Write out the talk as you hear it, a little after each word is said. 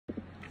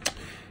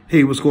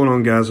Hey, what's going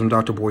on, guys? I'm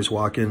Dr. Boyce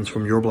Watkins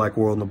from Your Black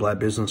World and the Black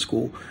Business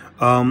School.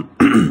 I'm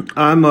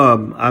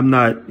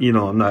not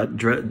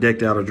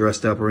decked out or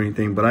dressed up or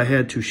anything, but I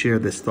had to share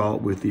this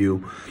thought with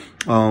you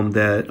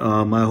that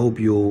I hope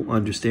you'll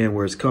understand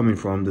where it's coming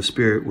from, the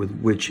spirit with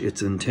which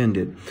it's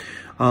intended.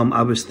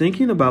 I was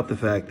thinking about the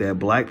fact that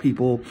Black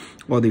people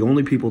are the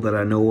only people that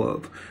I know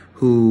of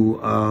who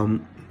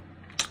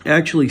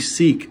actually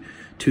seek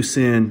to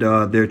send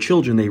their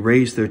children, they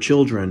raise their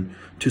children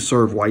to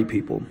serve white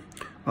people.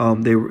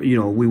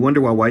 We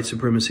wonder why white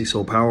supremacy is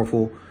so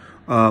powerful.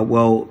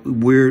 Well,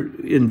 we're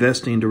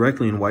investing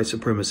directly in white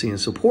supremacy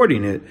and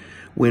supporting it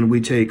when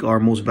we take our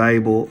most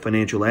valuable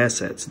financial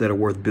assets that are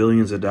worth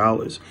billions of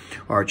dollars,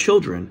 our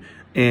children,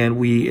 and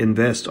we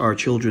invest our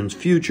children's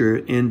future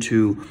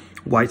into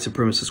white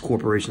supremacist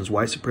corporations,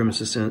 white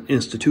supremacist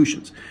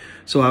institutions.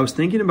 So I was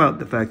thinking about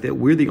the fact that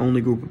we're the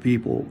only group of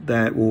people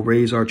that will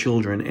raise our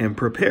children and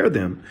prepare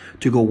them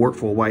to go work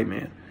for a white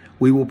man.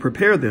 We will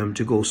prepare them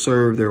to go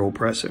serve their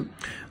oppressor.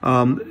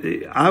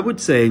 I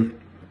would say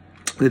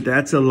that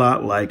that's a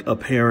lot like a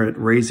parent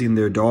raising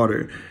their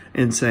daughter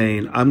and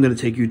saying, I'm going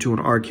to take you to an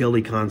R.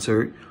 Kelly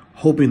concert,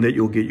 hoping that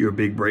you'll get your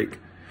big break.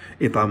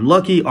 If I'm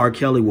lucky, R.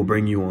 Kelly will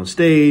bring you on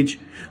stage.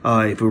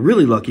 If we're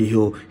really lucky,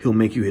 he'll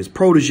make you his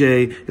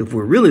protege. If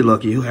we're really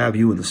lucky, he'll have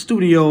you in the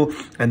studio,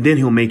 and then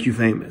he'll make you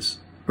famous.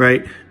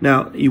 Right?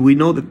 Now, we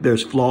know that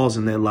there's flaws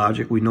in that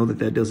logic. We know that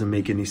that doesn't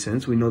make any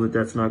sense. We know that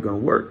that's not going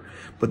to work.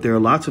 But there are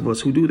lots of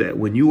us who do that.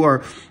 When you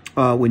are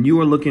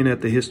looking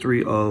at the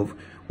history of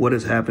what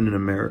has happened in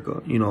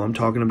America, I'm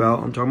talking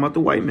about the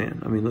white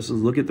man. I mean, let's just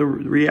look at the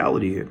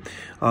reality here.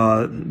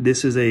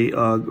 This is a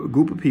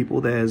group of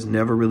people that has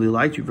never really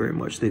liked you very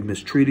much. They've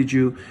mistreated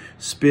you,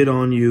 spit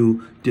on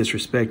you,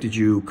 disrespected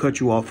you, cut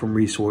you off from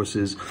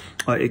resources,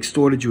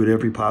 extorted you at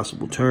every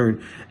possible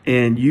turn.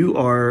 And you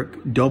are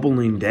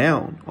doubling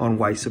down on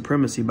white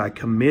supremacy by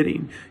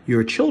committing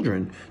your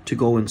children to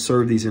go and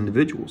serve these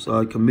individuals,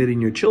 committing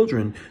your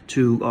children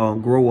to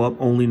grow up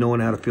only knowing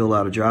how to fill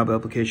out a job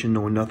application,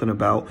 knowing nothing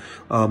about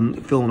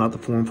filling out the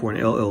form for an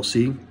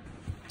LLC.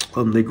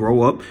 They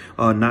grow up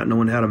not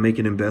knowing how to make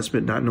an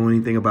investment, not knowing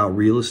anything about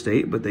real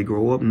estate, but they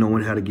grow up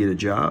knowing how to get a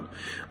job.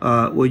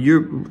 Well,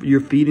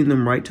 you're feeding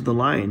them right to the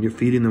lion. You're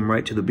feeding them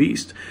right to the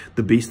beast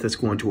that's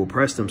going to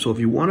oppress them. So if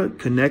you want to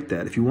connect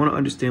that, if you want to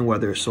understand why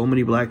there are so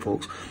many Black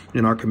folks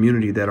in our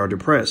community that are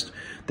depressed,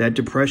 that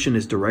depression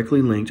is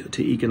directly linked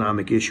to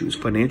economic issues.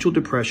 Financial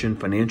depression,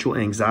 financial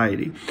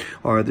anxiety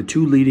are the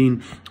two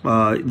leading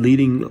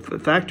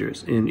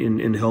factors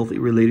in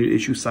health-related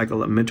issues,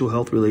 mental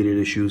health-related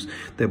issues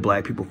that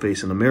Black people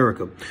face in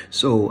America.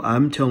 So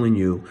I'm telling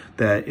you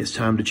that it's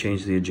time to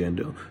change the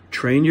agenda.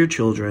 Train your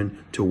children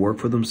to work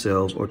for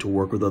themselves or to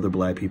work with other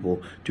Black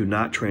people. Do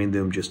not train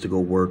them just to go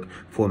work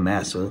for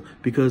massa,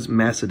 because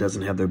massa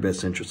doesn't have their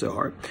best interests at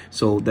heart.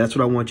 So that's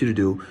what I want you to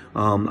do.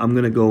 I'm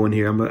going to go in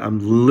here. I'm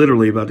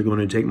literally about to go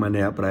in and take my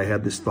nap, but I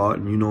had this thought,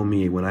 and you know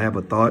me. When I have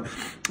a thought,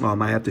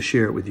 I have to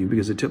share it with you,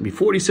 because it took me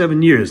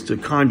 47 years to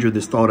conjure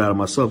this thought out of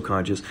my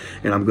subconscious,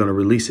 and I'm going to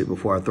release it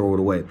before I throw it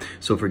away.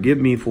 So forgive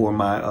me for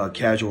my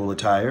casual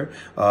attire.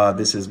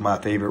 This is my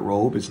favorite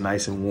robe. It's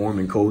nice and warm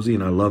and cozy,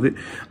 and I love it.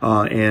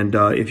 And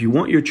if you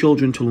want your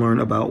children to learn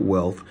about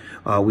wealth,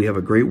 we have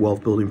a great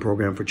wealth building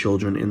program for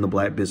children in the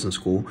Black Business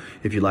School.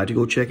 If you'd like to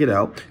go check it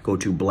out, go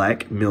to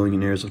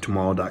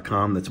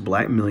blackmillionairesoftomorrow.com. That's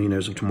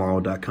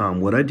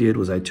blackmillionairesoftomorrow.com. What I did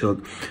was I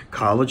took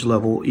college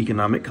level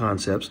economic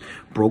concepts,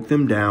 broke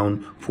them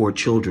down for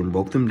children,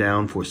 broke them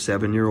down for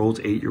 7-year-olds,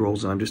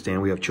 8-year-olds. I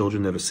understand we have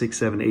children that are 6,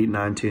 7, 8,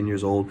 9, 10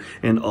 years old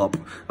and up,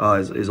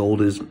 as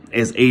old as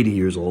 80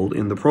 years old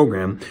in the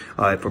program,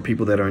 for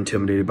people that are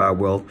intimidated by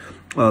wealth.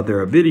 There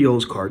are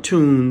videos,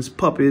 cartoons,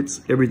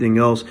 puppets, everything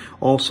else.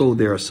 Also,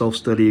 there are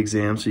self-study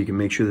exams, so you can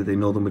make sure that they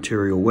know the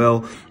material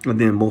well. And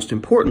then most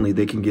importantly,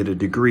 they can get a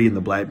degree in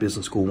the Black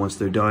Business School once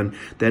they're done.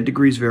 That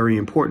degree is very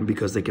important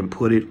because they can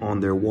put it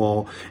on their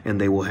wall,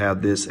 and they will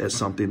have this as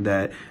something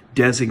that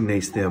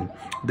designates them,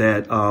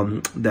 that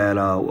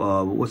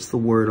what's the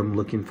word I'm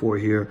looking for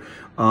here,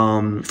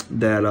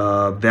 that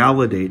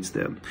validates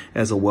them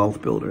as a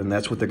wealth builder. And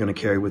that's what they're going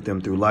to carry with them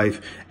through life.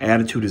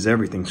 Attitude is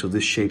everything. So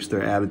this shapes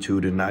their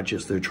attitude and not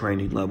just their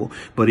training level.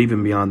 But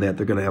even beyond that,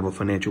 they're going to have a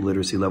financial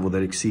literacy level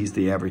that exceeds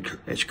the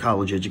average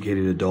college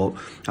educated adult.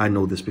 I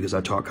know this because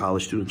I taught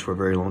college students for a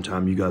very long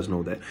time. You guys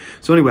know that.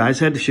 So anyway, I just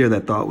had to share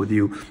that thought with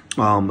you.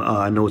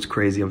 I know it's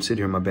crazy. I'm sitting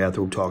here in my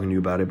bathroom talking to you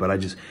about it, but I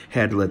just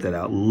had to let that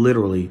out.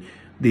 Literally,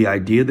 the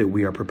idea that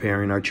we are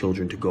preparing our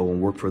children to go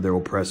and work for their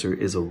oppressor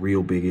is a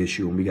real big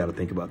issue, and we got to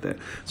think about that.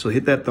 So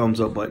hit that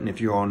thumbs up button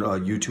if you're on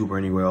YouTube or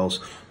anywhere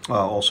else.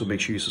 Also, make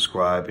sure you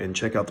subscribe and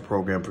check out the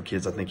program for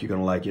kids. I think you're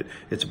going to like it.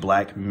 It's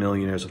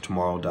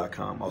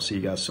blackmillionairesoftomorrow.com. I'll see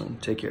you guys soon.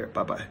 Take care.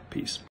 Bye-bye. Peace.